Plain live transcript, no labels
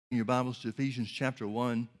Your Bibles to Ephesians chapter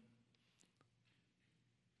 1.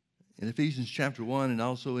 In Ephesians chapter 1 and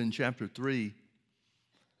also in chapter 3,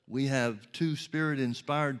 we have two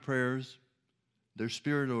Spirit-inspired prayers. They're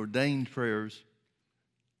Spirit-ordained prayers.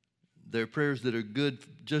 They're prayers that are good,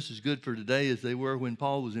 just as good for today as they were when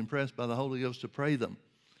Paul was impressed by the Holy Ghost to pray them.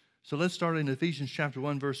 So let's start in Ephesians chapter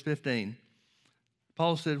 1, verse 15.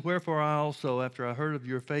 Paul said, "Wherefore I also, after I heard of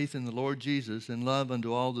your faith in the Lord Jesus and love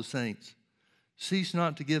unto all the saints, cease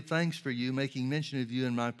not to give thanks for you, making mention of you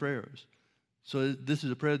in my prayers." So this is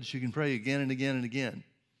a prayer that you can pray again and again and again.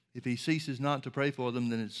 If he ceases not to pray for them,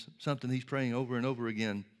 then it's something he's praying over and over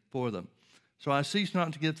again for them. "So I cease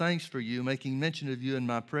not to give thanks for you, making mention of you in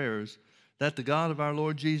my prayers, that the God of our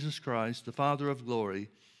Lord Jesus Christ, the Father of glory,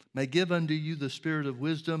 may give unto you the spirit of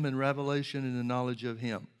wisdom and revelation in the knowledge of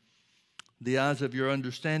him, the eyes of your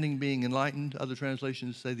understanding being enlightened." Other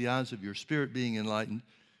translations say the eyes of your spirit being enlightened,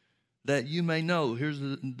 "that you may know,"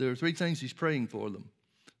 there are three things he's praying for them,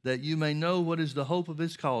 "that you may know what is the hope of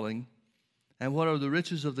his calling, and what are the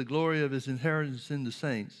riches of the glory of his inheritance in the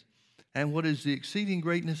saints, and what is the exceeding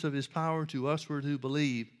greatness of his power to usward who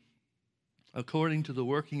believe, according to the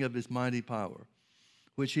working of his mighty power,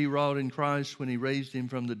 which he wrought in Christ when he raised him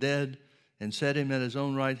from the dead and set him at his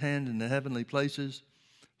own right hand in the heavenly places,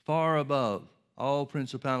 far above all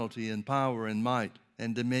principality and power and might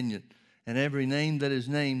and dominion, and every name that is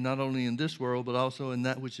named, not only in this world, but also in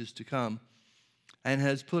that which is to come, and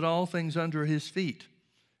has put all things under his feet,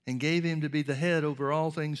 and gave him to be the head over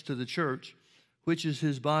all things to the church, which is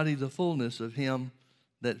his body, the fullness of him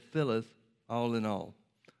that filleth all in all."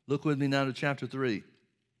 Look with me now to chapter 3.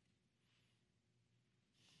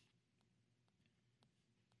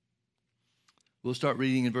 We'll start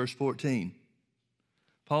reading in verse 14.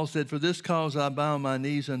 Paul said, "For this cause I bow my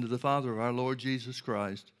knees unto the Father of our Lord Jesus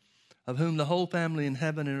Christ, of whom the whole family in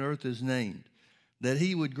heaven and earth is named, that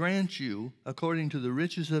he would grant you, according to the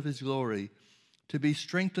riches of his glory, to be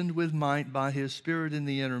strengthened with might by his Spirit in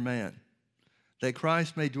the inner man, that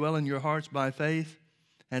Christ may dwell in your hearts by faith,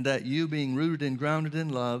 and that you, being rooted and grounded in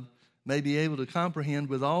love, may be able to comprehend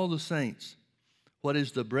with all the saints what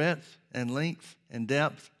is the breadth and length and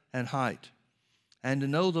depth and height, and to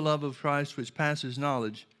know the love of Christ which passes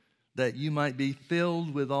knowledge, that you might be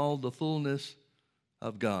filled with all the fullness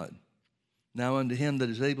of God. Now unto him that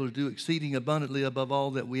is able to do exceeding abundantly above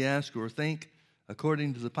all that we ask or think,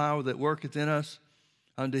 according to the power that worketh in us,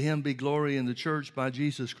 unto him be glory in the church by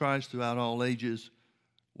Jesus Christ throughout all ages,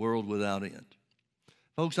 world without end."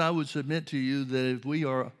 Folks, I would submit to you that if we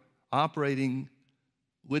are operating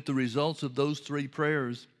with the results of those three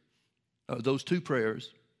prayers, those two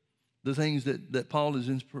prayers, the things that Paul is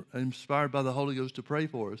inspired by the Holy Ghost to pray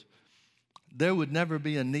for us, there would never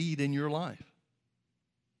be a need in your life,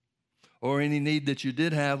 or any need that you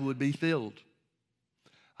did have would be filled.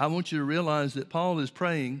 I want you to realize that Paul is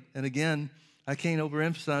praying, and again, I can't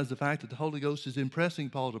overemphasize the fact that the Holy Ghost is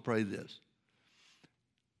impressing Paul to pray this.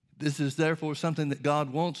 This is therefore something that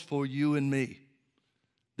God wants for you and me.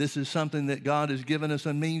 This is something that God has given us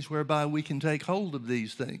a means whereby we can take hold of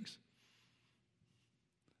these things.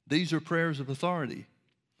 These are prayers of authority.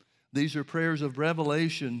 These are prayers of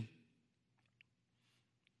revelation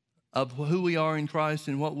of who we are in Christ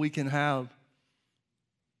and what we can have,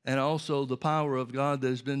 and also the power of God that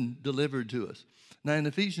has been delivered to us. Now in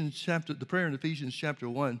the prayer in Ephesians chapter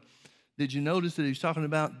 1, did you notice that he's talking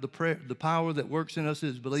about the power that works in us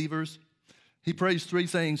as believers? He prays three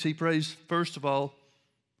things. He prays, first of all,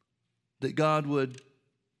 that God would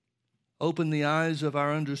open the eyes of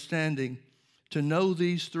our understanding to know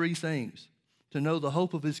these three things, to know the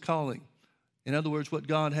hope of his calling. In other words, what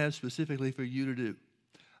God has specifically for you to do.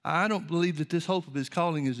 I don't believe that this hope of his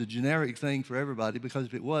calling is a generic thing for everybody, because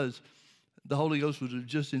if it was, the Holy Ghost would have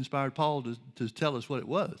just inspired Paul to tell us what it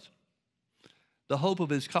was. The hope of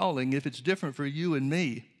his calling, if it's different for you and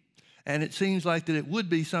me, and it seems like that it would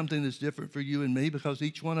be something that's different for you and me, because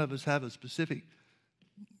each one of us have a specific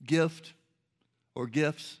gift or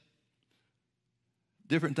gifts,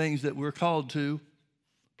 different things that we're called to,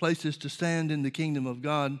 places to stand in the kingdom of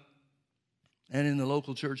God and in the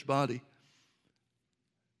local church body.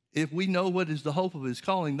 If we know what is the hope of his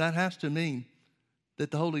calling, that has to mean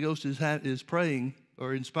that the Holy Ghost is praying,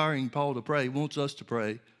 or inspiring Paul to pray, wants us to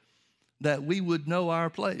pray, that we would know our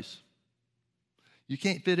place. You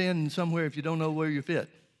can't fit in somewhere if you don't know where you fit.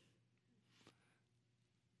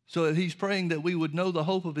 So if he's praying that we would know the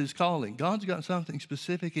hope of his calling, God's got something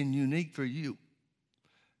specific and unique for you.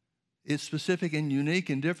 It's specific and unique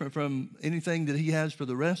and different from anything that he has for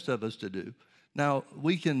the rest of us to do. Now,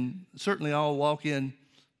 we can certainly all walk in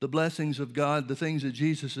the blessings of God, the things that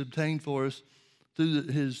Jesus obtained for us through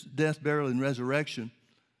his death, burial, and resurrection.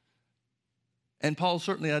 And Paul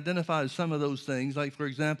certainly identifies some of those things. Like, for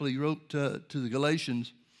example, he wrote to the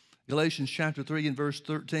Galatians chapter 3 and verse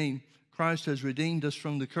 13, Christ has redeemed us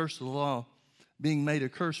from the curse of the law, being made a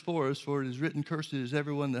curse for us, for it is written, cursed is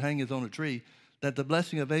everyone that hangeth on a tree, that the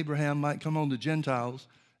blessing of Abraham might come on the Gentiles,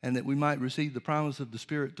 and that we might receive the promise of the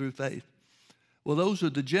Spirit through faith. Well, those are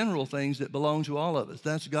the general things that belong to all of us.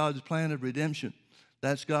 That's God's plan of redemption.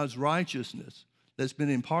 That's God's righteousness that's been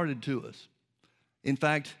imparted to us. In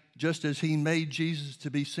fact, just as he made Jesus to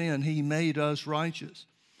be sin, he made us righteous.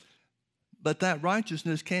 But that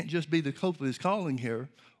righteousness can't just be the hope of his calling here.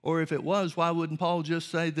 Or if it was, why wouldn't Paul just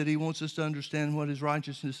say that he wants us to understand what his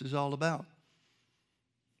righteousness is all about?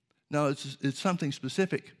 No, it's something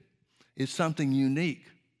specific. It's something unique.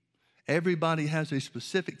 Everybody has a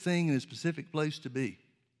specific thing and a specific place to be.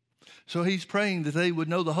 So he's praying that they would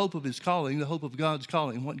know the hope of his calling, the hope of God's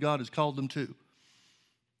calling, what God has called them to.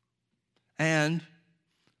 And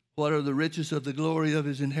what are the riches of the glory of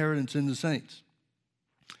his inheritance in the saints?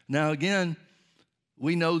 Now again,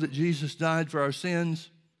 we know that Jesus died for our sins.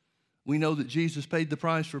 We know that Jesus paid the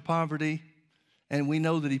price for poverty. And we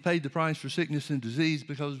know that he paid the price for sickness and disease,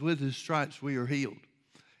 because with his stripes we are healed.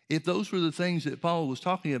 If those were the things that Paul was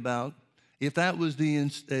talking about, if that was the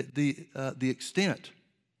extent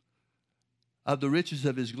of the riches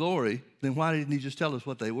of his glory, then why didn't he just tell us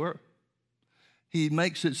what they were? He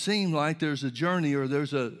makes it seem like there's a journey or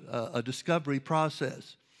there's a discovery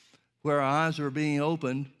process where our eyes are being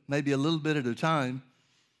opened, maybe a little bit at a time,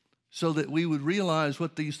 so that we would realize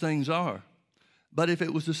what these things are. But if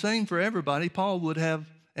it was the same for everybody, Paul would have,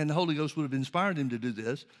 and the Holy Ghost would have inspired him to do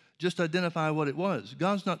this, just identify what it was.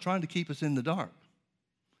 God's not trying to keep us in the dark.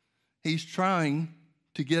 He's trying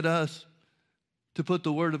to get us to put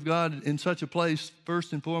the Word of God in such a place,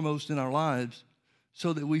 first and foremost in our lives,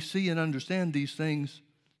 so that we see and understand these things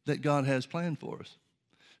that God has planned for us.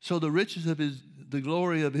 So the riches of the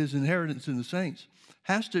glory of his inheritance in the saints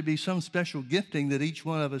has to be some special gifting that each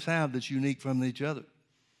one of us have that's unique from each other.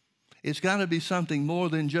 It's got to be something more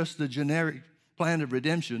than just the generic plan of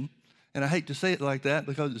redemption. And I hate to say it like that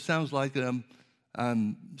because it sounds like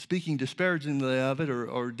I'm speaking disparagingly of it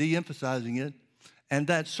or de-emphasizing it. And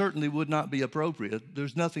that certainly would not be appropriate.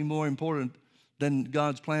 There's nothing more important than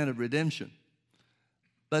God's plan of redemption.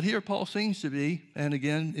 But here Paul seems to be, and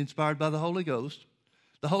again, inspired by the Holy Ghost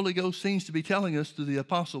seems to be telling us through the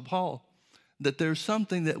Apostle Paul that there's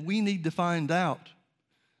something that we need to find out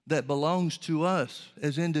that belongs to us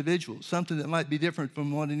as individuals, something that might be different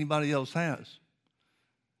from what anybody else has,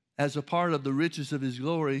 as a part of the riches of his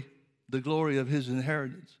glory, the glory of his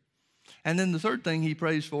inheritance. And then the third thing he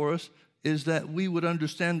prays for us is that we would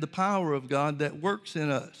understand the power of God that works in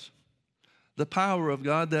us. The power of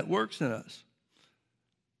God that works in us.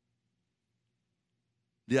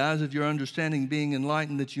 The eyes of your understanding being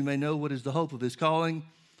enlightened, that you may know what is the hope of his calling,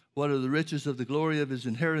 what are the riches of the glory of his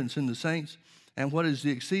inheritance in the saints, and what is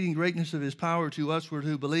the exceeding greatness of his power to usward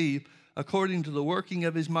who believe, according to the working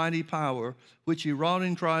of his mighty power, which he wrought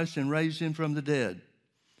in Christ and raised him from the dead,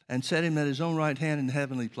 and set him at his own right hand in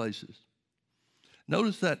heavenly places.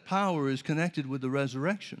 Notice that power is connected with the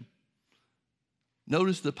resurrection.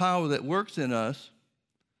 Notice the power that works in us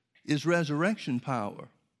is resurrection power.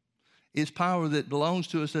 It's power that belongs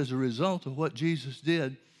to us as a result of what Jesus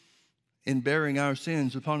did in bearing our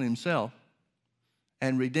sins upon himself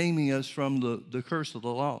and redeeming us from the curse of the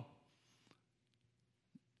law.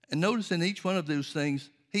 And notice in each one of those things,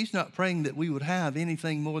 he's not praying that we would have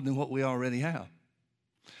anything more than what we already have.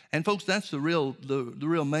 And folks, that's the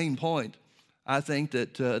real main point, I think,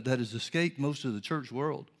 that has escaped most of the church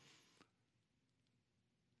world.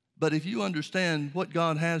 But if you understand what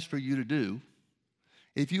God has for you to do,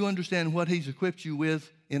 if you understand what he's equipped you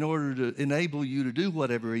with in order to enable you to do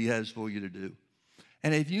whatever he has for you to do,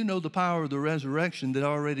 and if you know the power of the resurrection that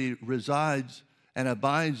already resides and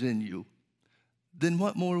abides in you, then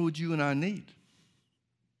what more would you and I need?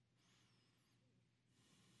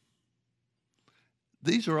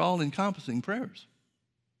 These are all encompassing prayers.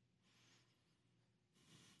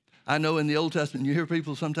 I know in the Old Testament, you hear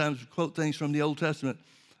people sometimes quote things from the Old Testament,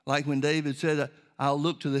 like when David said, I'll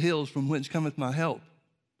look to the hills from whence cometh my help.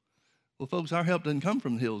 Well, folks, our help doesn't come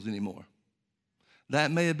from the hills anymore.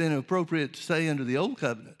 That may have been appropriate to say under the Old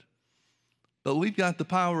Covenant, but we've got the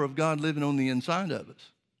power of God living on the inside of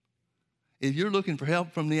us. If you're looking for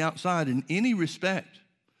help from the outside in any respect,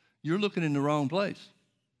 you're looking in the wrong place.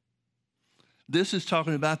 This is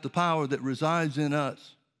talking about the power that resides in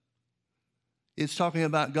us. It's talking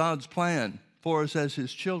about God's plan for us as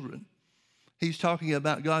his children. He's talking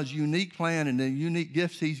about God's unique plan and the unique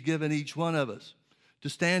gifts he's given each one of us to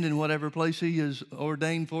stand in whatever place he has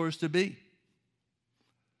ordained for us to be.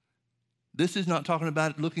 This is not talking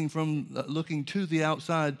about looking to the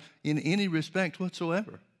outside in any respect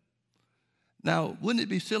whatsoever. Now, wouldn't it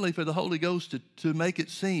be silly for the Holy Ghost to make it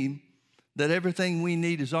seem that everything we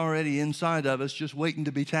need is already inside of us, just waiting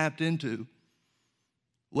to be tapped into,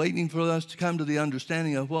 waiting for us to come to the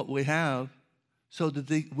understanding of what we have so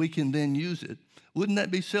that we can then use it? Wouldn't that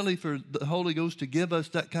be silly for the Holy Ghost to give us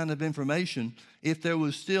that kind of information if there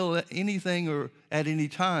was still anything or at any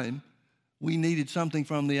time we needed something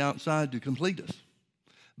from the outside to complete us?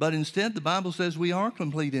 But instead, the Bible says we are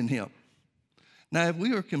complete in Him. Now, if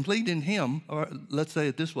we are complete in Him, or let's say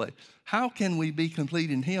it this way, how can we be complete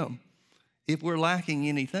in Him if we're lacking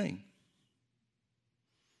anything?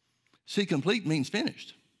 See, complete means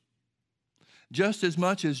finished. Just as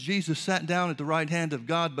much as Jesus sat down at the right hand of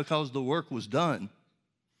God because the work was done,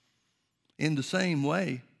 in the same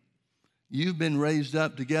way, you've been raised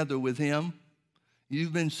up together with Him.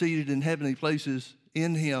 You've been seated in heavenly places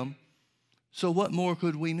in Him. So what more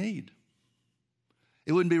could we need?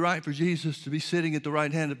 It wouldn't be right for Jesus to be sitting at the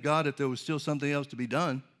right hand of God if there was still something else to be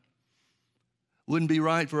done. Wouldn't be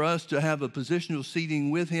right for us to have a positional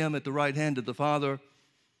seating with Him at the right hand of the Father,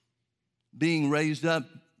 being raised up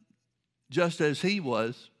just as He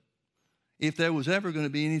was, if there was ever going to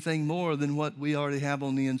be anything more than what we already have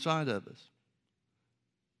on the inside of us.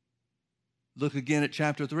 Look again at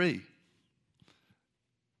chapter 3.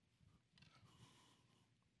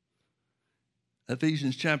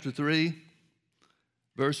 Ephesians chapter 3,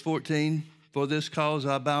 verse 14. For this cause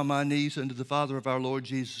I bow my knees unto the Father of our Lord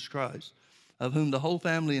Jesus Christ, of whom the whole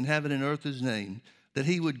family in heaven and earth is named, that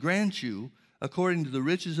He would grant you, according to the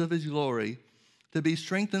riches of His glory, to be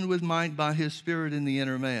strengthened with might by His Spirit in the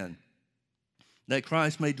inner man, that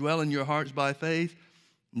Christ may dwell in your hearts by faith,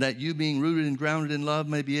 that you, being rooted and grounded in love,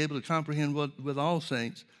 may be able to comprehend with all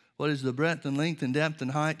saints what is the breadth and length and depth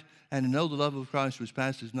and height, and to know the love of Christ which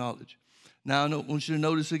passes knowledge. Now, I want you to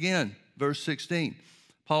notice again, verse 16.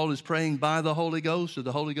 Paul is praying by the Holy Ghost, or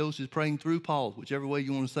the Holy Ghost is praying through Paul, whichever way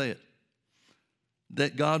you want to say it.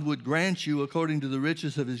 That God would grant you, according to the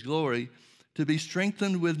riches of His glory, to be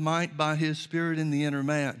strengthened with might by His Spirit in the inner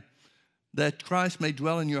man, that Christ may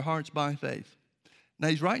dwell in your hearts by faith. Now,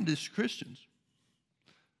 he's writing to Christians.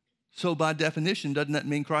 So by definition, doesn't that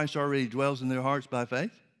mean Christ already dwells in their hearts by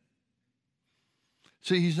faith?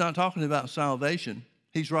 See, he's not talking about salvation.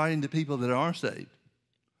 He's writing to people that are saved.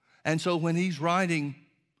 And so when he's writing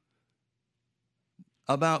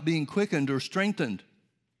about being quickened or strengthened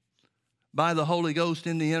by the Holy Ghost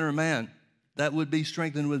in the inner man, that would be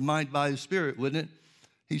strengthened with might by His Spirit, wouldn't it?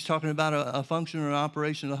 He's talking about a function or an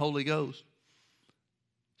operation of the Holy Ghost.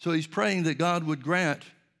 So he's praying that God would grant,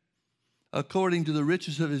 according to the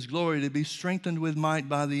riches of His glory, to be strengthened with might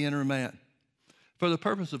by the inner man, for the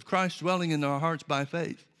purpose of Christ dwelling in our hearts by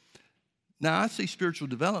faith. Now, I see spiritual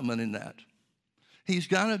development in that. He's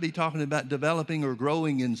got to be talking about developing or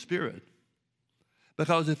growing in spirit,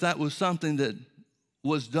 because if that was something that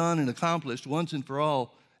was done and accomplished once and for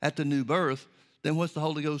all at the new birth, then what's the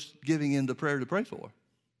Holy Ghost giving in the prayer to pray for?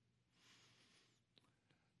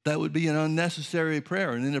 That would be an unnecessary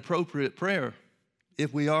prayer, an inappropriate prayer,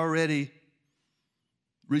 if we already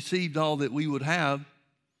received all that we would have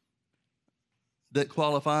that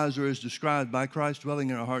qualifies or is described by Christ dwelling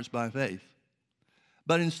in our hearts by faith.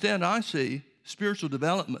 But instead, I see spiritual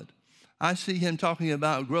development. I see Him talking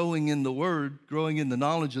about growing in the Word, growing in the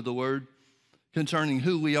knowledge of the Word concerning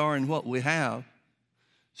who we are and what we have,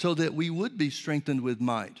 so that we would be strengthened with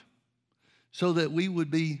might, so that we would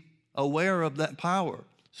be aware of that power,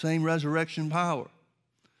 same resurrection power,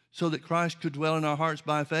 so that Christ could dwell in our hearts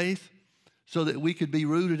by faith, so that we could be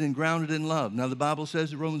rooted and grounded in love. Now, the Bible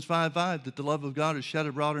says in Romans 5:5 that the love of God is shed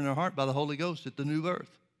abroad in our heart by the Holy Ghost at the new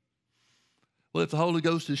birth. Well, if the Holy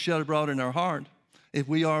Ghost is shed abroad in our heart, if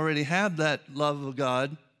we already have that love of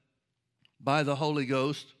God by the Holy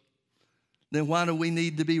Ghost, then why do we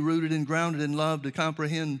need to be rooted and grounded in love to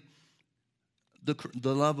comprehend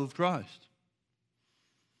the love of Christ?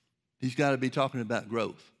 He's got to be talking about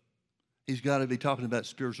growth. He's got to be talking about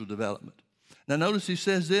spiritual development. Now, notice he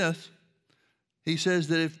says this. He says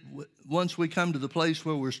that if once we come to the place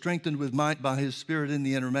where we're strengthened with might by His Spirit in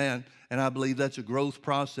the inner man, and I believe that's a growth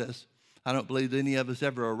process. I don't believe any of us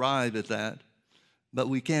ever arrive at that, but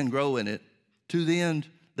we can grow in it, to the end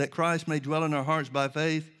that Christ may dwell in our hearts by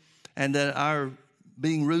faith, and that our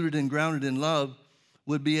being rooted and grounded in love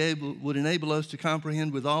would enable us to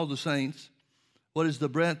comprehend with all the saints what is the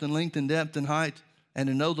breadth and length and depth and height, and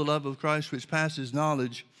to know the love of Christ which passes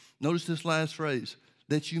knowledge. Notice this last phrase,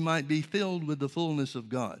 that you might be filled with the fullness of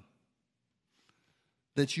God.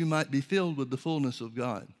 That you might be filled with the fullness of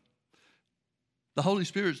God. The Holy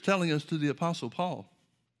Spirit's telling us through the Apostle Paul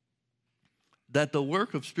that the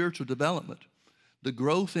work of spiritual development, the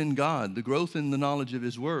growth in God, the growth in the knowledge of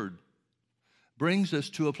His Word, brings us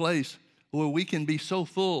to a place where we can be so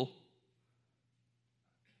full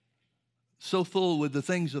with the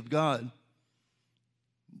things of God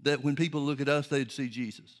that when people look at us, they'd see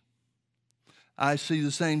Jesus. I see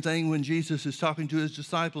the same thing when Jesus is talking to His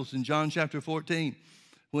disciples in John chapter 14,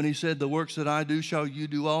 when He said, the works that I do shall you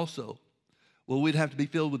do also. Well, we'd have to be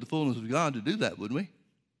filled with the fullness of God to do that, wouldn't we?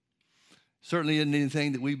 Certainly isn't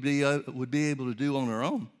anything that we would be able to do on our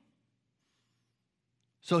own.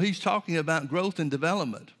 So He's talking about growth and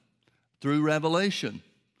development through revelation,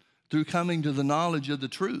 through coming to the knowledge of the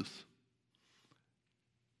truth.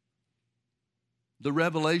 The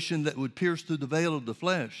revelation that would pierce through the veil of the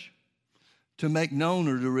flesh to make known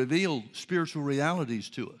or to reveal spiritual realities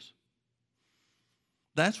to us.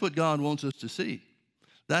 That's what God wants us to see.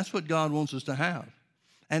 That's what God wants us to have.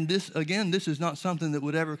 And this is not something that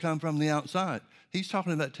would ever come from the outside. He's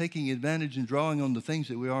talking about taking advantage and drawing on the things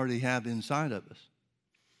that we already have inside of us.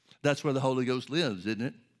 That's where the Holy Ghost lives, isn't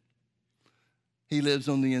it? He lives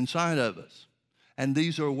on the inside of us. And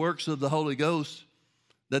these are works of the Holy Ghost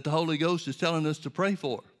that the Holy Ghost is telling us to pray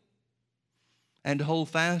for and to hold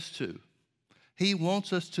fast to. He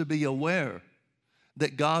wants us to be aware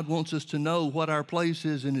that God wants us to know what our place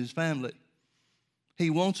is in His family. He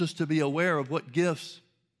wants us to be aware of what gifts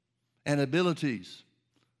and abilities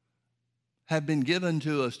have been given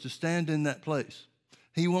to us to stand in that place.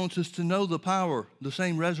 He wants us to know the power, the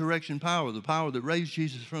same resurrection power, the power that raised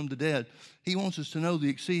Jesus from the dead. He wants us to know the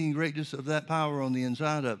exceeding greatness of that power on the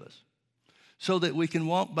inside of us, so that we can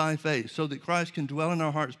walk by faith, so that Christ can dwell in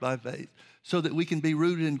our hearts by faith, so that we can be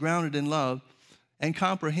rooted and grounded in love and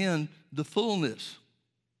comprehend the fullness,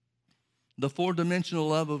 the four-dimensional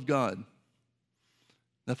love of God.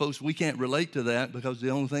 Now, folks, we can't relate to that because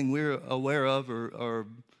the only thing we're aware of or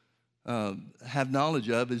have knowledge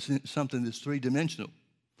of is something that's three-dimensional.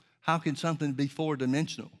 How can something be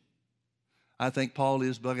four-dimensional? I think Paul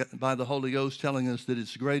is, by the Holy Ghost, telling us that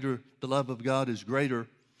it's greater, the love of God is greater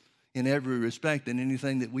in every respect than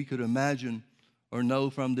anything that we could imagine or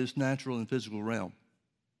know from this natural and physical realm.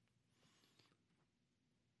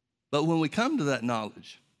 But when we come to that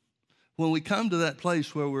knowledge, when we come to that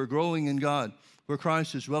place where we're growing in God, where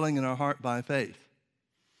Christ is dwelling in our heart by faith,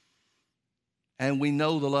 and we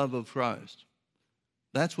know the love of Christ,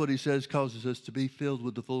 that's what he says causes us to be filled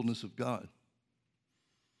with the fullness of God.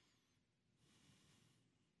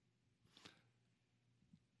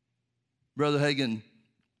 Brother Hagin,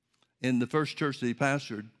 in the first church that he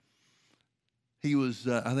pastored, he was,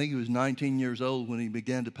 I think he was 19 years old when he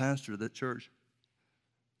began to pastor that church.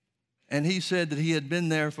 And he said that he had been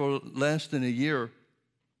there for less than a year,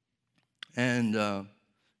 and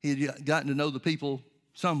he had gotten to know the people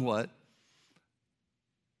somewhat.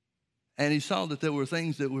 And he saw that there were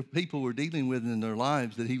things that people were dealing with in their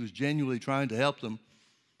lives that he was genuinely trying to help them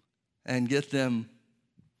and get them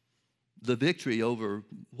the victory over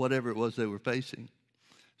whatever it was they were facing.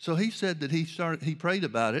 So he said that he prayed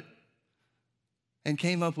about it and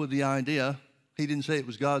came up with the idea. He didn't say it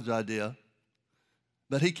was God's idea,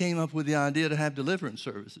 but he came up with the idea to have deliverance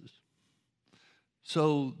services.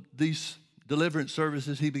 So these deliverance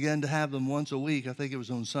services, he began to have them once a week. I think it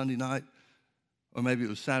was on Sunday night, or maybe it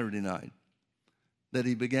was Saturday night, that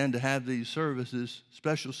he began to have these services,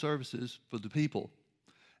 special services for the people.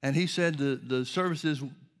 And he said the services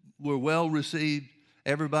were well received.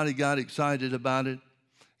 Everybody got excited about it.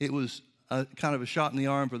 It was kind of a shot in the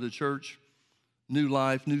arm for the church. New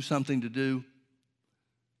life, knew something to do.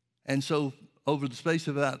 And so over the space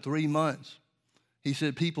of about 3 months, he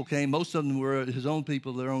said people came. Most of them were his own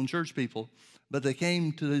people, their own church people. But they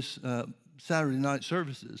came to this Saturday night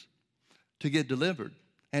services to get delivered.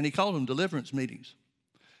 And he called them deliverance meetings.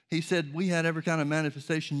 He said we had every kind of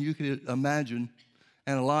manifestation you could imagine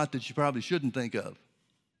and a lot that you probably shouldn't think of.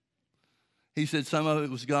 He said some of it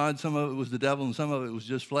was God, some of it was the devil, and some of it was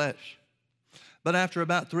just flesh. But after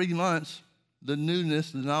about 3 months, the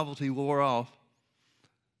newness, the novelty wore off.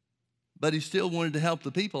 But he still wanted to help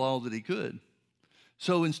the people all that he could.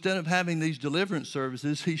 So instead of having these deliverance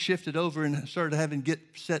services, he shifted over and started having get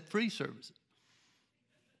set free services.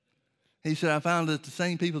 He said, I found that the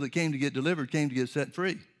same people that came to get delivered came to get set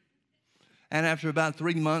free. And after about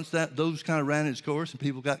 3 months, those kind of ran its course, and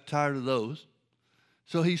people got tired of those.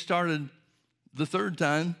 So he started the third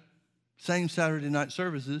time, same Saturday night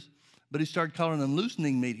services, but he started calling them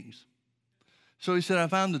loosening meetings. So he said, I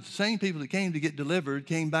found that the same people that came to get delivered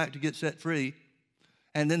came back to get set free,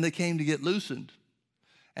 and then they came to get loosened.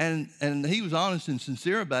 And he was honest and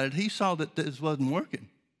sincere about it. He saw that this wasn't working.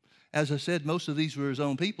 As I said, most of these were his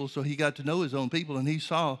own people, so he got to know his own people, and he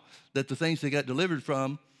saw that the things they got delivered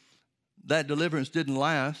from, that deliverance didn't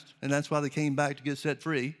last, and that's why they came back to get set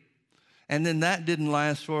free. And then that didn't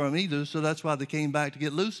last for them either, so that's why they came back to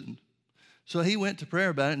get loosened. So he went to prayer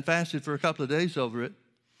about it and fasted for a couple of days over it,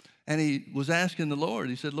 and he was asking the Lord.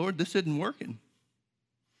 He said, Lord, this isn't working.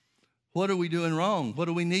 What are we doing wrong? What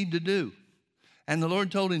do we need to do? And the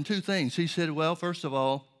Lord told him two things. He said, well, first of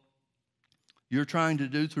all, you're trying to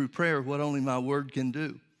do through prayer what only my word can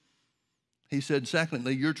do. He said,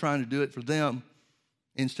 secondly, you're trying to do it for them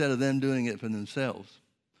instead of them doing it for themselves.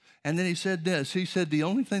 And then he said this. He said, the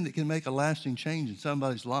only thing that can make a lasting change in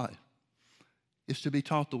somebody's life is to be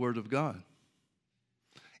taught the Word of God.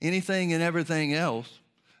 Anything and everything else,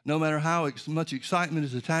 no matter how much excitement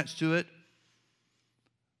is attached to it,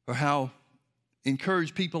 or how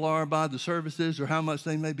encouraged people are by the services, or how much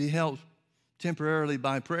they may be helped temporarily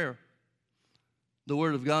by prayer, the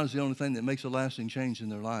Word of God is the only thing that makes a lasting change in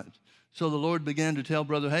their lives. So the Lord began to tell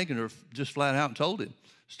Brother Hagin, or just flat out told him,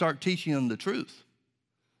 start teaching them the truth.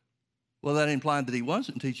 Well, that implied that he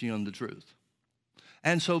wasn't teaching them the truth.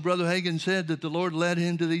 And so Brother Hagin said that the Lord led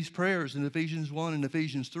him to these prayers in Ephesians 1 and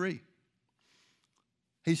Ephesians 3.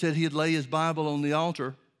 He said he'd lay his Bible on the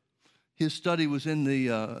altar. His study was in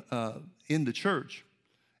the church,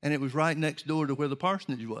 and it was right next door to where the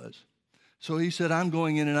parsonage was. So he said, I'm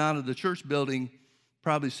going in and out of the church building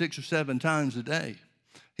probably 6 or 7 times a day.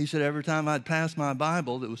 He said every time I'd pass my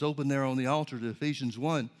Bible that was open there on the altar to Ephesians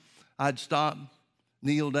 1, I'd stop,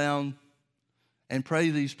 kneel down, and pray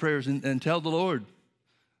these prayers and tell the Lord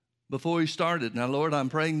before he started, now, Lord, I'm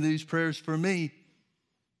praying these prayers for me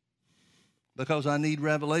because I need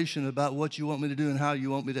revelation about what you want me to do and how you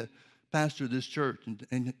want me to pastor this church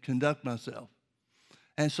and conduct myself.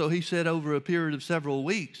 And so he said over a period of several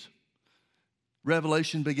weeks,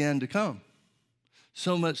 revelation began to come.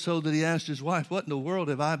 So much so that he asked his wife, what in the world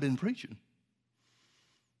have I been preaching?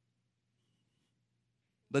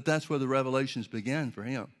 But that's where the revelations began for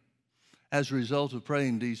him as a result of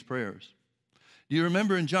praying these prayers. Do you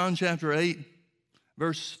remember in John chapter 8,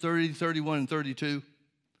 verse 30, 31, and 32?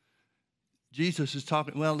 Jesus is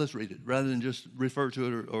talking, well, let's read it. Rather than just refer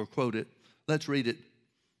to it or quote it, let's read it.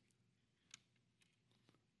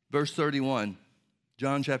 Verse 31,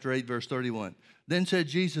 John chapter 8, verse 31. Then said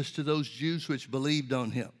Jesus to those Jews which believed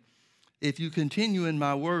on him, if you continue in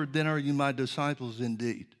my word, then are you my disciples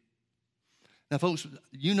indeed. Now, folks,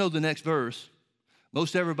 you know the next verse.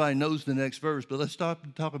 Most everybody knows the next verse, but let's stop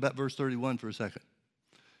and talk about verse 31 for a second.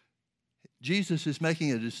 Jesus is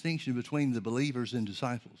making a distinction between the believers and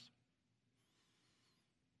disciples.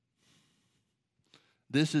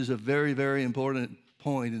 This is a very, very important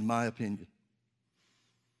point in my opinion.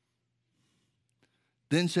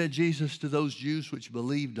 Then said Jesus to those Jews which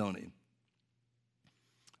believed on him.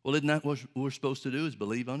 Well, isn't that what we're supposed to do, is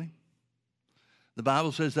believe on him? The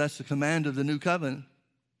Bible says that's the command of the new covenant,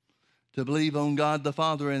 to believe on God the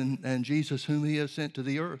Father and Jesus whom he has sent to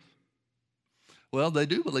the earth. Well, they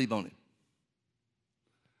do believe on him.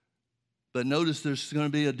 But notice there's going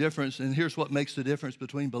to be a difference, and here's what makes the difference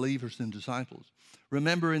between believers and disciples.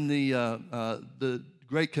 Remember in the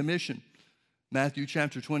Great Commission, Matthew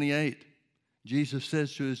chapter 28, Jesus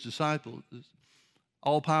says to his disciples,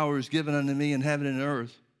 all power is given unto me in heaven and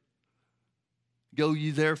earth. Go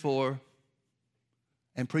ye therefore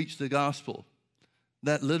and preach the gospel.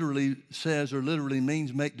 That literally says, or literally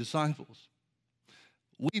means, make disciples.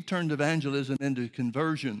 We've turned evangelism into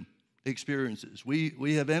conversion experiences.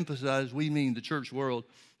 We have emphasized, we mean the church world,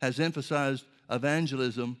 has emphasized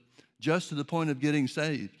evangelism just to the point of getting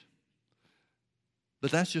saved.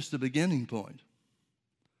 But that's just the beginning point.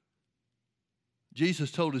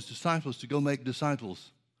 Jesus told his disciples to go make disciples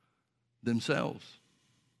themselves.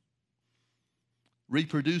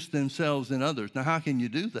 Reproduce themselves in others. Now, how can you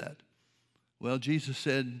do that? Well, Jesus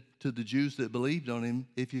said to the Jews that believed on him,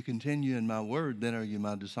 if you continue in my word, then are you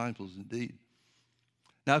my disciples indeed.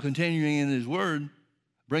 Now, continuing in his word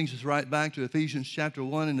brings us right back to Ephesians chapter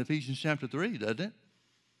 1 and Ephesians chapter 3, doesn't it?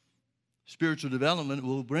 Spiritual development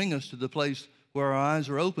will bring us to the place where our eyes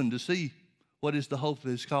are open to see what is the hope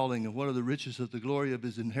of his calling and what are the riches of the glory of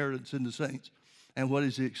his inheritance in the saints and what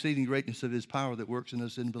is the exceeding greatness of his power that works in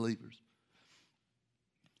us in believers.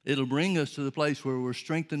 It'll bring us to the place where we're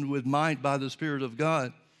strengthened with might by the Spirit of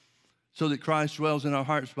God so that Christ dwells in our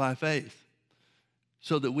hearts by faith,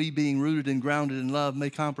 so that we, being rooted and grounded in love, may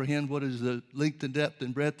comprehend what is the length and depth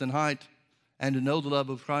and breadth and height, and to know the love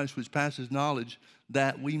of Christ which passes knowledge,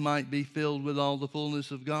 that we might be filled with all the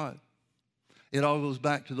fullness of God. It all goes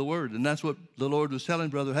back to the Word, and that's what the Lord was telling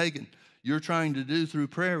Brother Hagin. You're trying to do through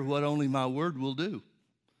prayer what only my Word will do.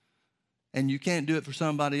 And you can't do it for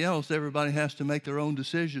somebody else. Everybody has to make their own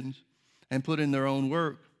decisions and put in their own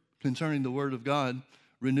work concerning the Word of God,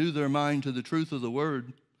 renew their mind to the truth of the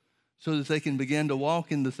Word so that they can begin to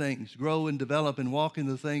walk in the things, grow and develop and walk in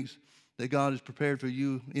the things that God has prepared for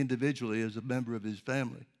you individually as a member of His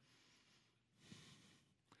family.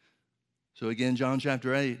 So again, John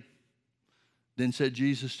chapter 8, then said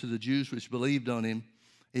Jesus to the Jews which believed on Him,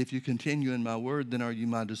 if you continue in my word, then are you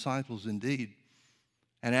my disciples indeed.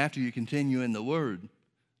 And after you continue in the word,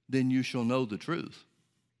 then you shall know the truth,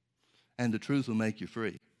 and the truth will make you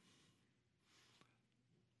free.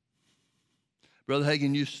 Brother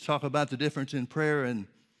Hagin used to talk about the difference in prayer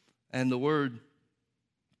and the word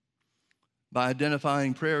by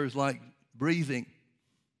identifying prayer as like breathing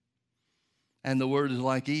and the word is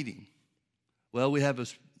like eating. Well, we have a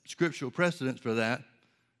scriptural precedent for that.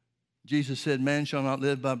 Jesus said, man shall not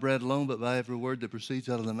live by bread alone, but by every word that proceeds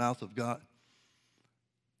out of the mouth of God.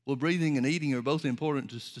 Well, breathing and eating are both important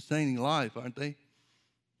to sustaining life, aren't they?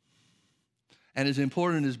 And as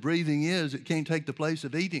important as breathing is, it can't take the place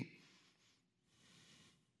of eating.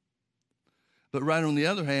 But right on the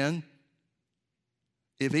other hand,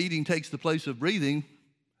 if eating takes the place of breathing,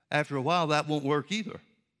 after a while that won't work either.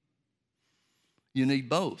 You need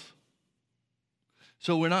both.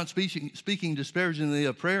 So we're not speaking disparagingly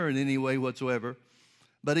of prayer in any way whatsoever,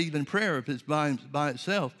 but even prayer, if it's by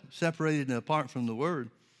itself, separated and apart from the Word,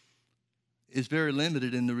 is very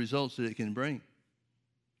limited in the results that it can bring.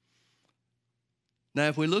 Now,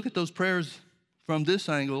 if we look at those prayers from this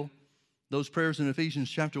angle, those prayers in Ephesians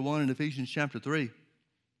chapter 1 and Ephesians chapter 3,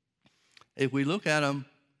 if we look at them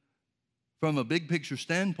from a big picture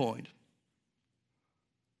standpoint,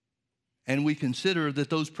 and we consider that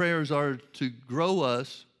those prayers are to grow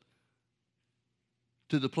us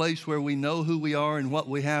to the place where we know who we are and what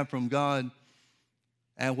we have from God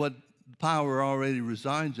and what power already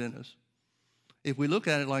resides in us. If we look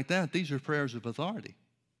at it like that, these are prayers of authority.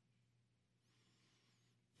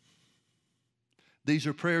 These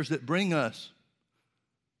are prayers that bring us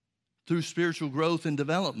through spiritual growth and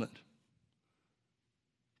development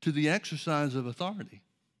to the exercise of authority.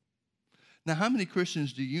 Now, how many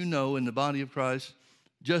Christians do you know in the body of Christ,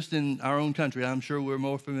 just in our own country? I'm sure we're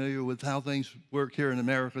more familiar with how things work here in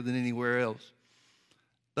America than anywhere else.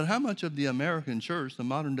 But how much of the American church, the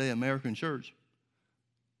modern day American church,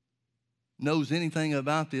 knows anything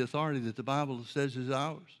about the authority that the Bible says is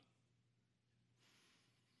ours?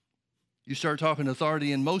 You start talking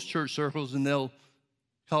authority in most church circles and they'll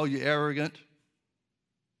call you arrogant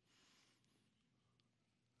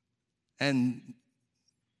and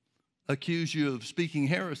accuse you of speaking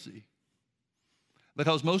heresy.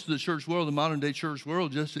 Because most of the church world, the modern day church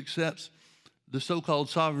world, just accepts the so-called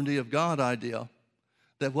sovereignty of God idea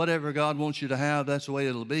that whatever God wants you to have, that's the way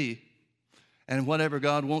it'll be. And whatever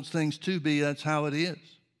God wants things to be, that's how it is.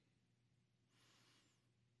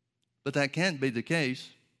 But that can't be the case,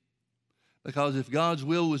 because if God's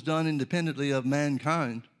will was done independently of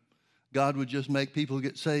mankind, God would just make people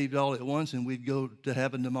get saved all at once and we'd go to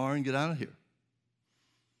heaven tomorrow and get out of here.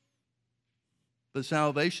 But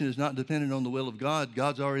salvation is not dependent on the will of God.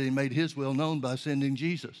 God's already made His will known by sending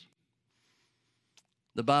Jesus.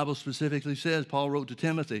 The Bible specifically says, Paul wrote to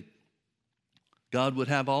Timothy, God would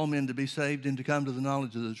have all men to be saved and to come to the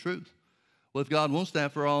knowledge of the truth. Well, if God wants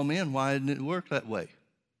that for all men, why didn't it work that way?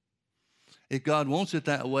 If God wants it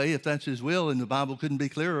that way, if that's His will, and the Bible couldn't be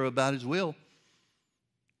clearer about His will,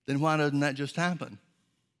 then why doesn't that just happen?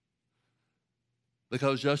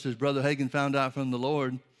 Because just as Brother Hagin found out from the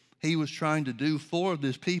Lord, he was trying to do for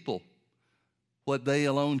this people what they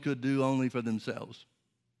alone could do only for themselves.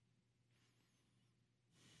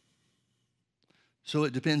 So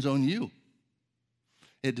it depends on you.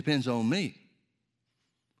 It depends on me.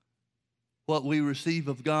 What we receive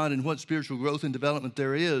of God and what spiritual growth and development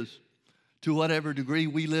there is, to whatever degree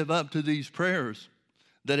we live up to these prayers,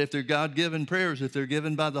 that if they're God-given prayers, if they're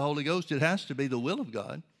given by the Holy Ghost, it has to be the will of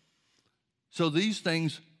God. So these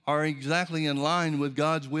things are exactly in line with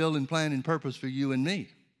God's will and plan and purpose for you and me.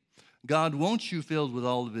 God wants you filled with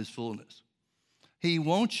all of His fullness. He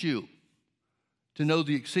wants you to know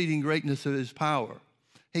the exceeding greatness of His power.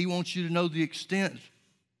 He wants you to know the extent,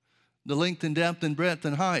 the length and depth and breadth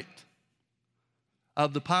and height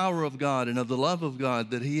of the power of God and of the love of God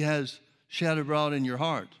that He has shed abroad in your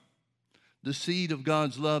heart. The seed of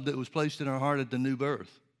God's love that was placed in our heart at the new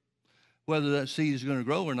birth. Whether that seed is going to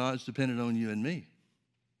grow or not is dependent on you and me.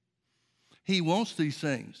 He wants these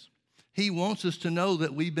things. He wants us to know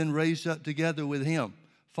that we've been raised up together with Him,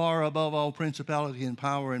 far above all principality and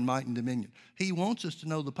power and might and dominion. He wants us to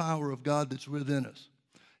know the power of God that's within us.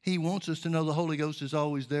 He wants us to know the Holy Ghost is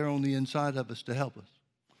always there on the inside of us to help us.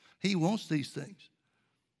 He wants these things.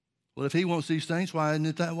 Well, if he wants these things, why isn't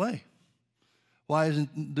it that way? Why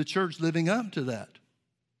isn't the church living up to that?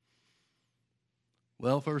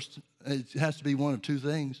 Well, first, it has to be one of two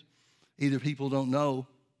things. Either people don't know,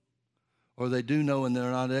 or they do know and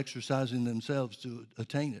they're not exercising themselves to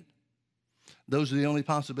attain it. Those are the only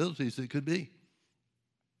possibilities that could be.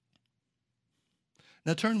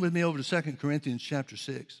 Now turn with me over to 2 Corinthians chapter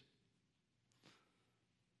 6.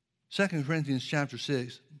 2 Corinthians chapter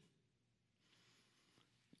 6.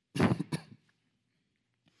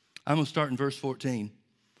 I'm going to start in verse 14.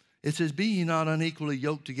 It says, "Be ye not unequally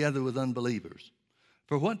yoked together with unbelievers.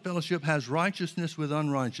 For what fellowship has righteousness with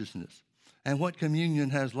unrighteousness? And what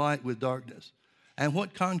communion has light with darkness? And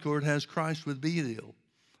what concord has Christ with Belial?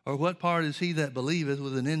 Or what part is he that believeth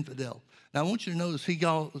with an infidel?" Now I want you to notice he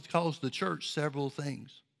calls the church several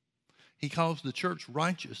things. He calls the church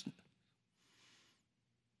righteousness.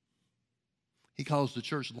 He calls the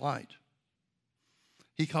church light.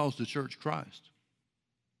 He calls the church Christ.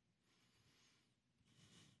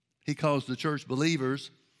 He calls the church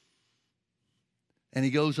believers. And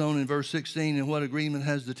he goes on in verse 16, "And what agreement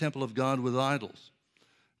has the temple of God with idols?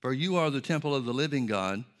 For you are the temple of the living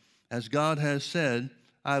God. As God has said,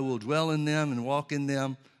 I will dwell in them and walk in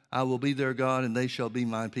them. I will be their God, and they shall be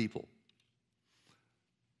my people."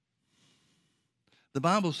 The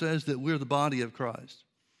Bible says that we're the body of Christ.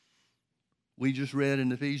 We just read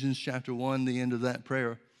in Ephesians chapter 1, the end of that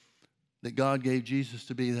prayer, that God gave Jesus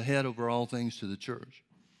to be the head over all things to the church,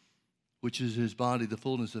 which is his body, the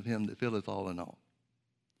fullness of him that filleth all in all.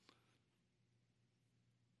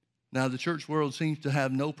 Now, the church world seems to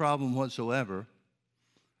have no problem whatsoever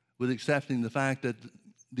with accepting the fact that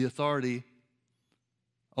the authority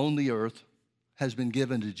on the earth has been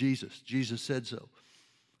given to Jesus. Jesus said so.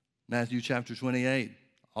 Matthew chapter 28,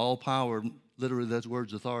 all power, literally those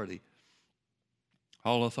words, authority.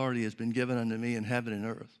 All authority has been given unto me in heaven and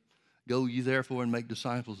earth. Go ye therefore and make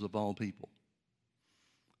disciples of all people.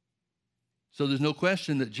 So there's no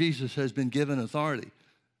question that Jesus has been given authority.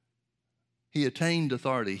 He attained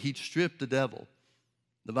authority. He stripped the devil.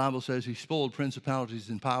 The Bible says he spoiled principalities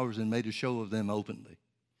and powers and made a show of them openly.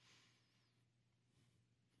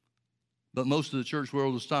 But most of the church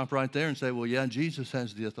world will stop right there and say, well, yeah, Jesus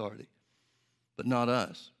has the authority, but not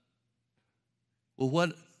us. Well,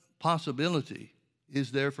 what possibility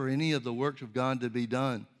is there for any of the works of God to be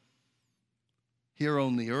done here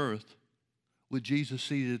on the earth with Jesus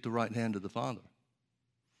seated at the right hand of the Father?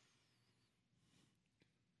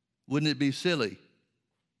 Wouldn't it be silly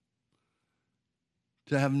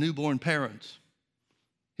to have newborn parents?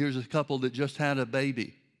 Here's a couple that just had a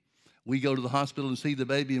baby. We go to the hospital and see the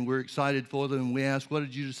baby, and we're excited for them, and we ask, what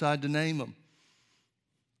did you decide to name them?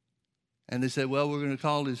 And they said, well, we're going to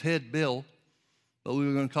call his head Bill, but we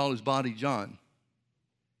were going to call his body John.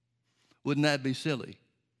 Wouldn't that be silly?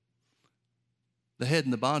 The head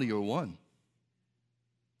and the body are one.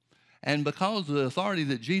 And because of the authority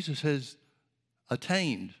that Jesus has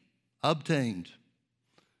obtained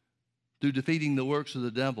through defeating the works of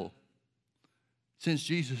the devil, since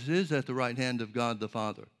Jesus is at the right hand of God the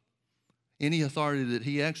Father, any authority that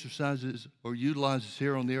he exercises or utilizes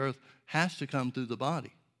here on the earth has to come through the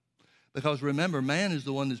body. Because remember, man is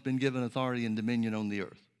the one that's been given authority and dominion on the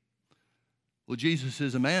earth. Well, Jesus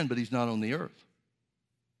is a man, but he's not on the earth.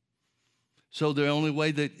 So the only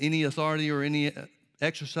way that any authority or any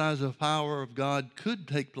exercise of power of God could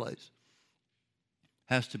take place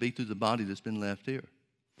has to be through the body that's been left here.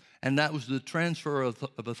 And that was the transfer of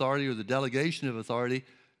authority, or the delegation of authority,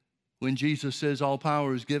 when Jesus says, all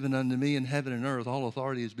power is given unto me in heaven and earth. All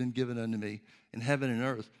authority has been given unto me in heaven and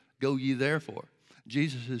earth. Go ye therefore.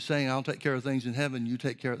 Jesus is saying, I'll take care of things in heaven, you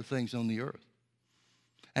take care of the things on the earth.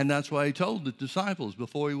 And that's why he told the disciples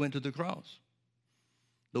before he went to the cross,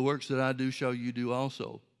 the works that I do shall you do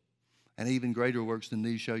also, and even greater works than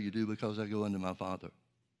these shall you do, because I go unto my Father.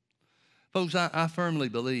 Folks, I firmly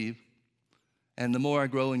believe, and the more I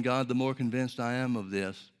grow in God, the more convinced I am of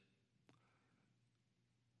this,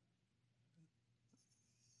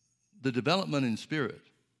 the development in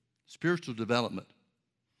spiritual development,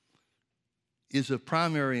 is of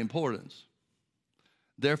primary importance.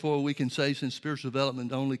 Therefore, we can say, since spiritual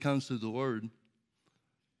development only comes through the Word,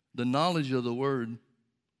 the knowledge of the Word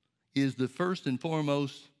is the first and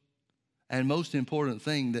foremost and most important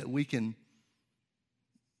thing that we can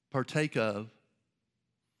partake of,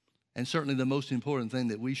 and certainly the most important thing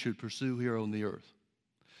that we should pursue here on the earth.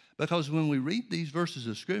 Because when we read these verses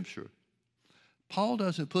of Scripture, Paul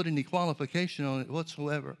doesn't put any qualification on it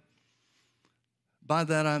whatsoever. By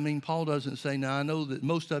that I mean Paul doesn't say, now I know that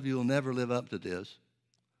most of you will never live up to this,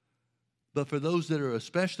 but for those that are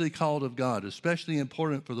especially called of God, especially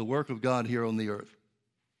important for the work of God here on the earth.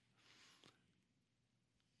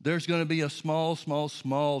 There's going to be a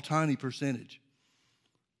small, tiny percentage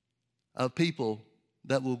of people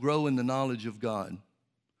that will grow in the knowledge of God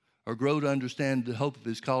or grow to understand the hope of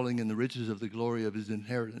his calling and the riches of the glory of his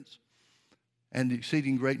inheritance and the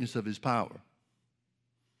exceeding greatness of his power.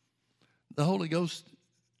 The Holy Ghost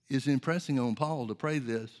is impressing on Paul to pray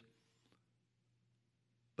this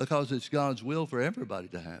because it's God's will for everybody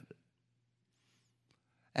to have it.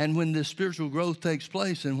 And when this spiritual growth takes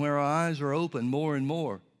place and where our eyes are open more and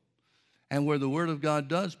more, and where the Word of God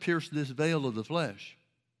does pierce this veil of the flesh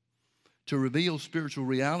to reveal spiritual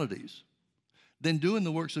realities, then doing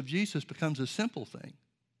the works of Jesus becomes a simple thing.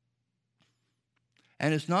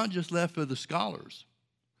 And it's not just left for the scholars.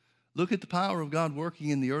 Look at the power of God working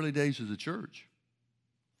in the early days of the church.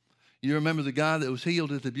 You remember the guy that was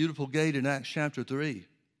healed at the beautiful gate in Acts chapter 3.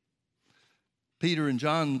 Peter and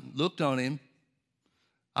John looked on him.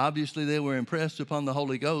 Obviously, they were impressed upon the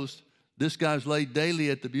Holy Ghost. This guy's laid daily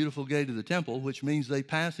at the beautiful gate of the temple, which means they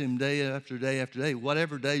pass him day after day after day.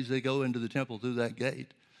 Whatever days they go into the temple through that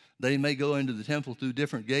gate. They may go into the temple through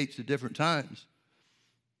different gates at different times.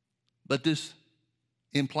 But this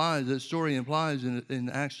story implies in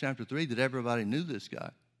Acts chapter 3 that everybody knew this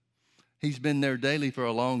guy. He's been there daily for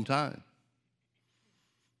a long time.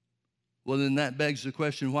 Well, then that begs the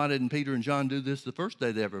question, why didn't Peter and John do this the first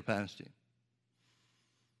day they ever passed him?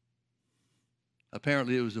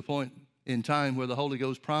 Apparently, it was a point in time where the Holy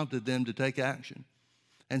Ghost prompted them to take action.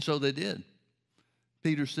 And so they did.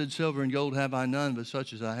 Peter said, silver and gold have I none, but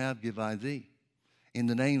such as I have give I thee. In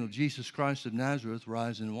the name of Jesus Christ of Nazareth,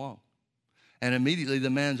 rise and walk. And immediately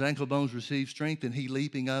the man's ankle bones received strength, and he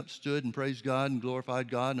leaping up stood and praised God and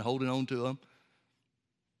glorified God and holding on to him.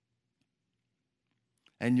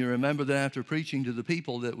 And you remember that after preaching to the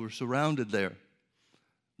people that were surrounded there,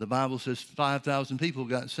 the Bible says 5,000 people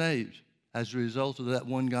got saved as a result of that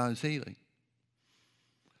one guy's healing.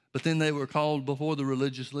 But then they were called before the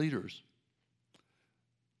religious leaders.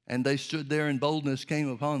 And they stood there, and boldness came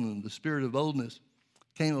upon them. The spirit of boldness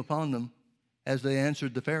came upon them as they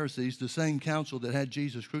answered the Pharisees, the same council that had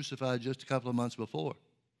Jesus crucified just a couple of months before.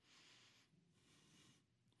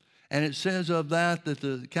 And it says of that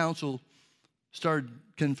the council started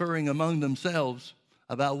conferring among themselves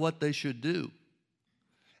about what they should do.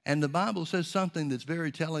 And the Bible says something that's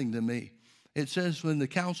very telling to me. It says, when the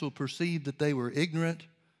council perceived that they were ignorant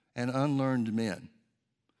and unlearned men,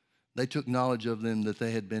 they took knowledge of them that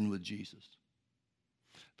they had been with Jesus.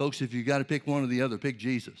 Folks, if you've got to pick one or the other, pick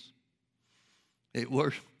Jesus.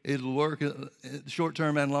 It'll work short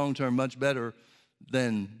term and long term much better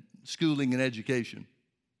than schooling and education.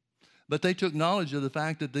 But they took knowledge of the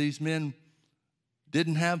fact that these men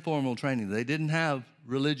didn't have formal training. They didn't have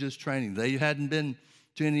religious training. They hadn't been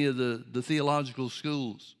to any of the theological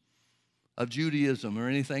schools of Judaism or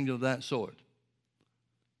anything of that sort.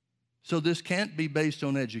 So this can't be based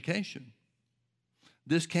on education.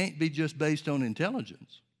 This can't be just based on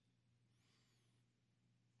intelligence.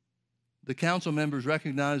 The council members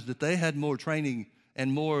recognized that they had more training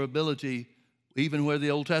and more ability, even where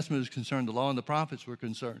the Old Testament is concerned, the law and the prophets were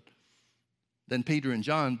concerned, than Peter and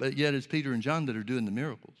John, but yet it's Peter and John that are doing the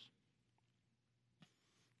miracles.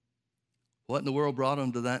 What in the world brought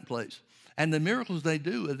them to that place? And the miracles they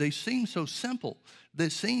do, they seem so simple.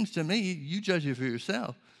 That seems to me, you judge it for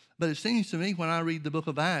yourself, but it seems to me when I read the book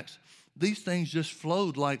of Acts, these things just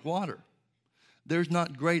flowed like water. There's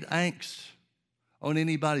not great angst on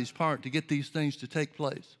anybody's part to get these things to take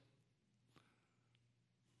place.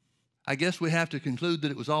 I guess we have to conclude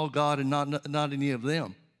that it was all God and not any of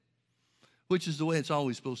them, which is the way it's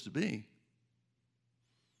always supposed to be.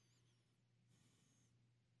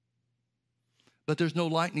 But there's no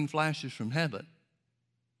lightning flashes from heaven.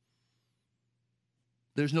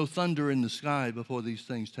 There's no thunder in the sky before these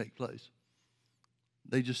things take place.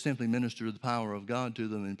 They just simply minister the power of God to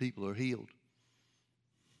them, and people are healed,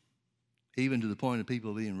 even to the point of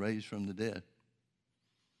people being raised from the dead.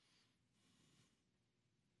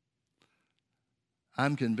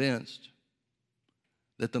 I'm convinced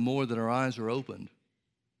that the more that our eyes are opened,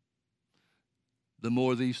 the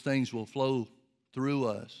more these things will flow through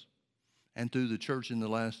us and through the church in the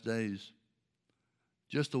last days,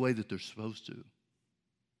 just the way that they're supposed to.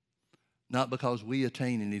 Not because we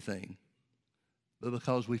attain anything, but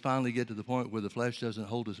because we finally get to the point where the flesh doesn't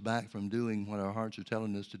hold us back from doing what our hearts are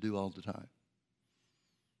telling us to do all the time.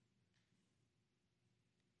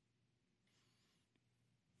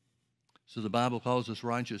 So the Bible calls us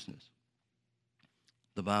righteousness.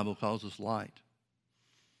 The Bible calls us light.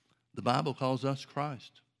 The Bible calls us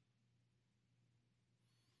Christ.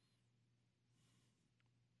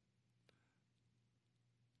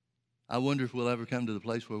 I wonder if we'll ever come to the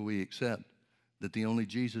place where we accept that the only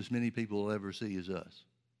Jesus many people will ever see is us.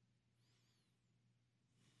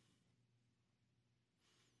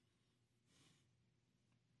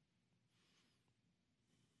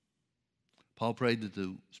 Paul prayed that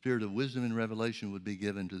the spirit of wisdom and revelation would be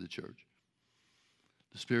given to the church.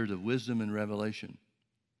 The spirit of wisdom and revelation.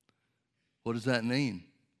 What does that mean?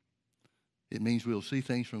 It means we'll see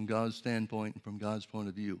things from God's standpoint and from God's point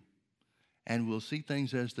of view. And we'll see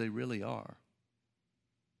things as they really are.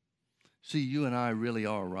 See, you and I really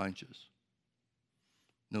are righteous.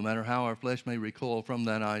 No matter how our flesh may recoil from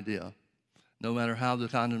that idea, no matter how the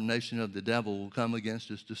condemnation of the devil will come against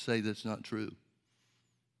us to say that's not true,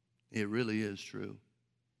 it really is true.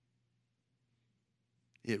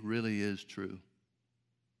 It really is true.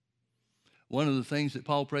 One of the things that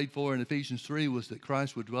Paul prayed for in Ephesians 3 was that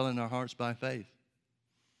Christ would dwell in our hearts by faith.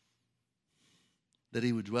 That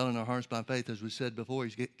he would dwell in our hearts by faith. As we said before,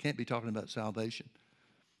 he can't be talking about salvation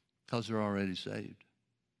because they're already saved.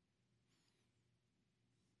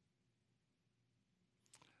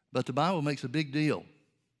 But the Bible makes a big deal. It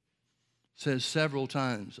says several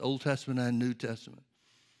times, Old Testament and New Testament,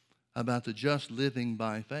 about the just living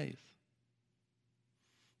by faith.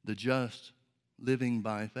 The just living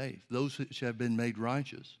by faith. Those which have been made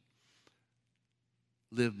righteous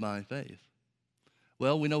live by faith.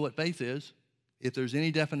 Well, we know what faith is. If there's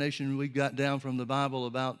any definition we've got down from the Bible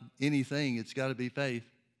about anything, it's got to be faith.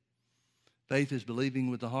 Faith is believing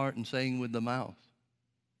with the heart and saying with the mouth.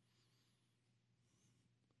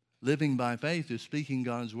 Living by faith is speaking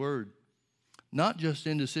God's word, not just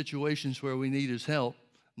into situations where we need his help,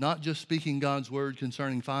 not just speaking God's word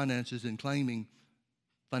concerning finances and claiming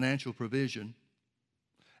financial provision,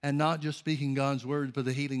 and not just speaking God's word for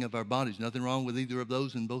the healing of our bodies. Nothing wrong with either of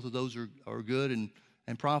those, and both of those are good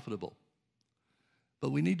and profitable. But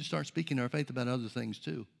we need to start speaking our faith about other things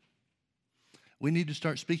too. We need to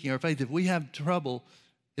start speaking our faith. If we have trouble,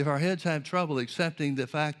 if our heads have trouble accepting the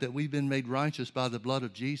fact that we've been made righteous by the blood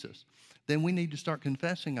of Jesus, then we need to start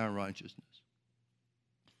confessing our righteousness.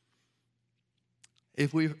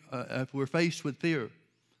 If we're faced with fear,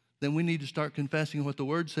 then we need to start confessing what the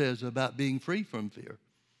Word says about being free from fear.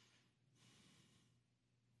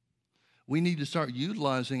 We need to start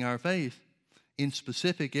utilizing our faith in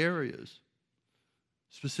specific areas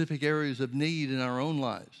of need in our own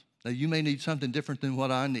lives. Now, you may need something different than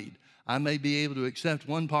what I need. I may be able to accept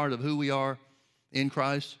one part of who we are in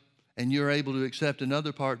Christ, and you're able to accept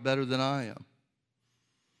another part better than I am.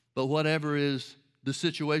 But whatever is the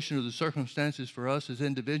situation or the circumstances for us as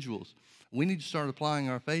individuals, we need to start applying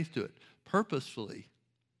our faith to it, purposefully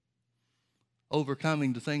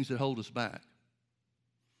overcoming the things that hold us back.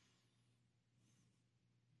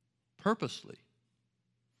 Purposely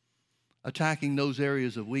attacking those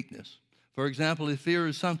areas of weakness. For example, if fear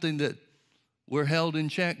is something that we're held in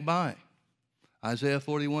check by, Isaiah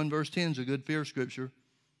 41 verse 10 is a good fear scripture.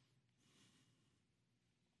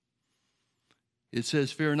 It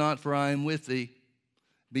says, "Fear not, for I am with thee.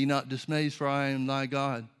 Be not dismayed, for I am thy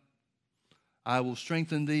God. I will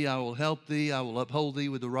strengthen thee, I will help thee, I will uphold thee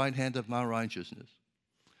with the right hand of my righteousness."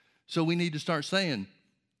 So we need to start saying,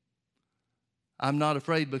 I'm not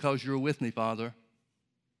afraid because you're with me, Father.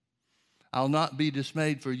 I'll not be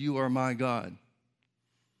dismayed, for you are my God.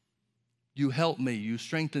 You help me, you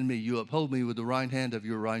strengthen me, you uphold me with the right hand of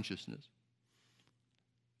your righteousness.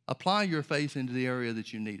 Apply your faith into the area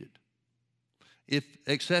that you need it. If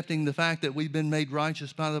accepting the fact that we've been made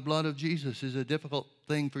righteous by the blood of Jesus is a difficult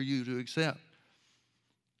thing for you to accept,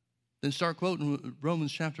 then start quoting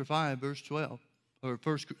Romans chapter 5, verse 12, or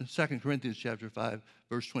 2 Corinthians chapter 5,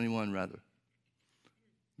 verse 21, rather.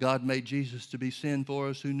 God made Jesus to be sin for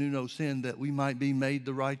us who knew no sin, that we might be made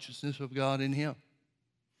the righteousness of God in him.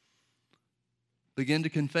 Begin to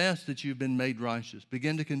confess that you've been made righteous.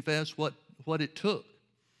 Begin to confess what it took.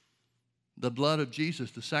 The blood of Jesus,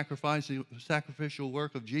 the sacrificial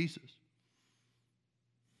work of Jesus,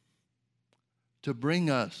 to bring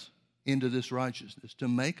us into this righteousness, to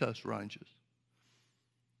make us righteous.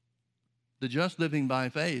 The just living by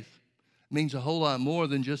faith means a whole lot more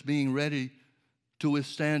than just being ready to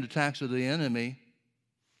withstand attacks of the enemy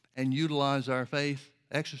and utilize our faith,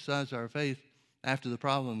 exercise our faith after the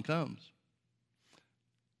problem comes.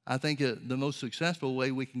 I think the most successful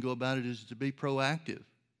way we can go about it is to be proactive,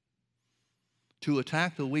 to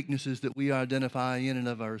attack the weaknesses that we identify in and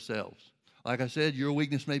of ourselves. Like I said, your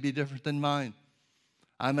weakness may be different than mine.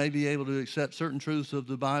 I may be able to accept certain truths of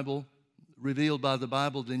the Bible, revealed by the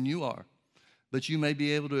Bible, than you are. But you may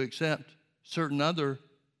be able to accept certain other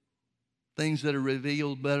things that are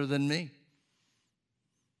revealed better than me.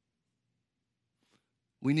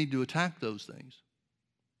 We need to attack those things.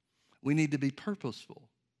 We need to be purposeful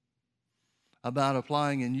about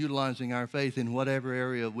applying and utilizing our faith in whatever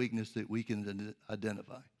area of weakness that we can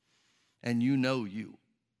identify. And you know you.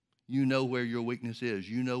 You know where your weakness is.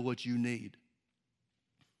 You know what you need.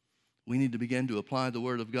 We need to begin to apply the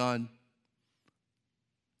Word of God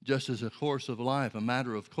just as a course of life, a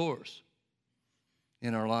matter of course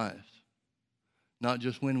in our lives. Not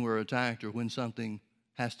just when we're attacked or when something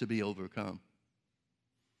has to be overcome.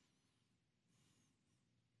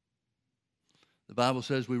 The Bible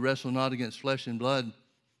says we wrestle not against flesh and blood,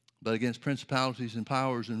 but against principalities and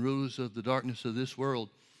powers and rulers of the darkness of this world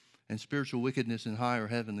and spiritual wickedness in higher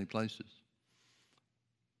heavenly places.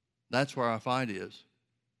 That's where our fight is.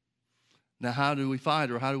 Now, how do we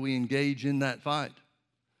fight, or how do we engage in that fight?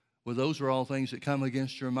 Well, those are all things that come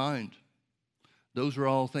against your mind. Those are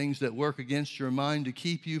all things that work against your mind to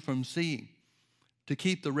keep you from seeing, to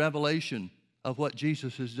keep the revelation of what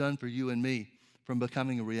Jesus has done for you and me from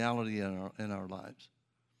becoming a reality in our lives.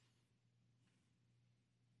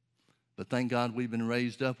 But thank God we've been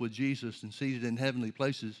raised up with Jesus and seated in heavenly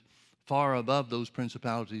places far above those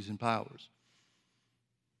principalities and powers,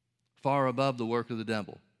 far above the work of the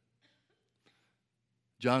devil.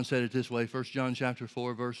 John said it this way, 1 John chapter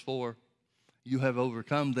 4, verse 4, you have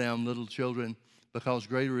overcome them, little children, because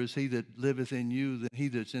greater is he that liveth in you than he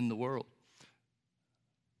that's in the world.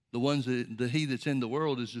 The he that's in the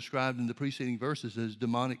world is described in the preceding verses as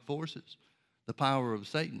demonic forces, the power of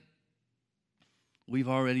Satan. We've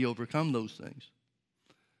already overcome those things.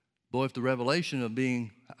 Boy, if the revelation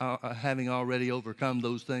of having already overcome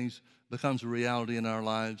those things becomes a reality in our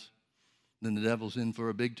lives, then the devil's in for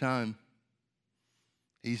a big time.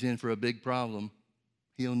 He's in for a big problem.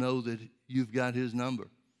 He'll know that you've got his number.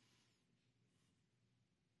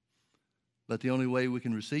 But the only way we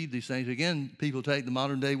can receive these things, again, people take the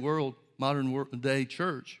modern day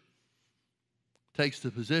church takes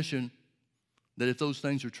the position that if those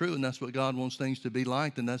things are true and that's what God wants things to be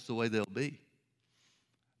like, then that's the way they'll be.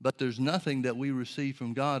 But there's nothing that we receive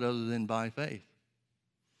from God other than by faith.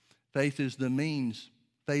 Faith is the means.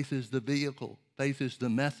 Faith is the vehicle. Faith is the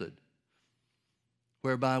method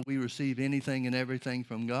whereby we receive anything and everything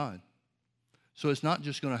from God. So it's not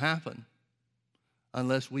just going to happen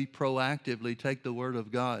unless we proactively take the Word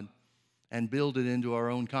of God and build it into our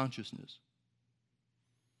own consciousness.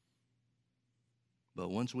 But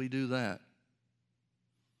once we do that,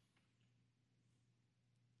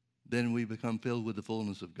 then we become filled with the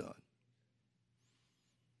fullness of God.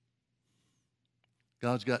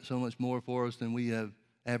 God's got so much more for us than we have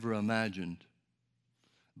ever imagined,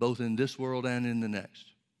 both in this world and in the next.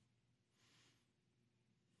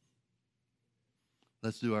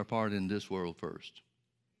 Let's do our part in this world first.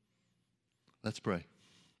 Let's pray.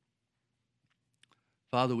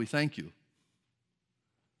 Father, we thank you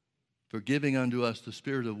for giving unto us the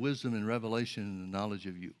spirit of wisdom and revelation and the knowledge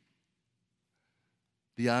of you.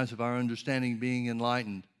 The eyes of our understanding being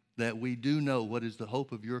enlightened, that we do know what is the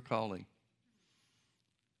hope of your calling.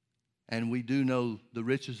 And we do know the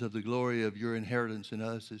riches of the glory of your inheritance in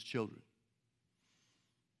us as children.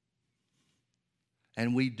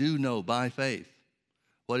 And we do know by faith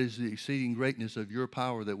what is the exceeding greatness of your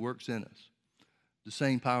power that works in us. The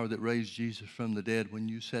same power that raised Jesus from the dead when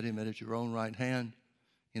you set him at your own right hand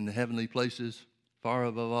in the heavenly places, far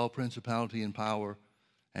above all principality and power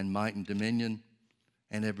and might and dominion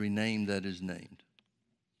and every name that is named.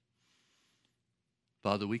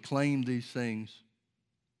 Father, we claim these things.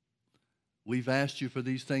 We've asked you for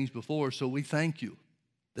these things before, so we thank you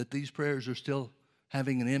that these prayers are still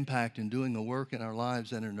having an impact and doing a work in our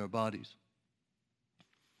lives and in our bodies.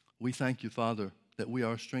 We thank you, Father, that we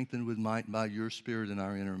are strengthened with might by your Spirit in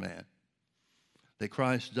our inner man, that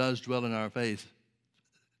Christ does dwell in our faith,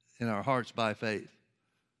 in our hearts by faith,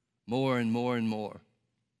 more and more and more,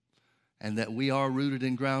 and that we are rooted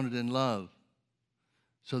and grounded in love,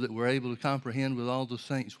 so that we're able to comprehend with all the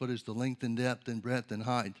saints what is the length and depth and breadth and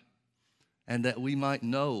height, and that we might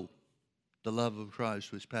know the love of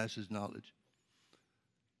Christ which passes knowledge,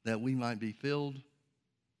 that we might be filled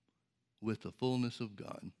with the fullness of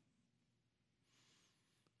God.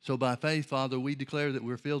 So by faith, Father, we declare that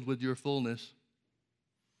we're filled with your fullness.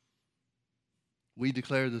 We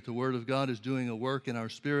declare that the Word of God is doing a work in our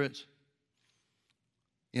spirits,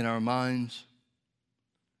 in our minds,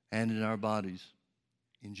 and in our bodies.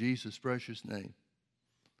 In Jesus' precious name,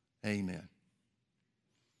 amen.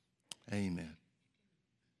 Amen.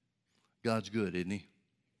 God's good, isn't he?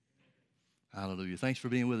 Hallelujah. Thanks for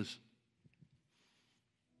being with us.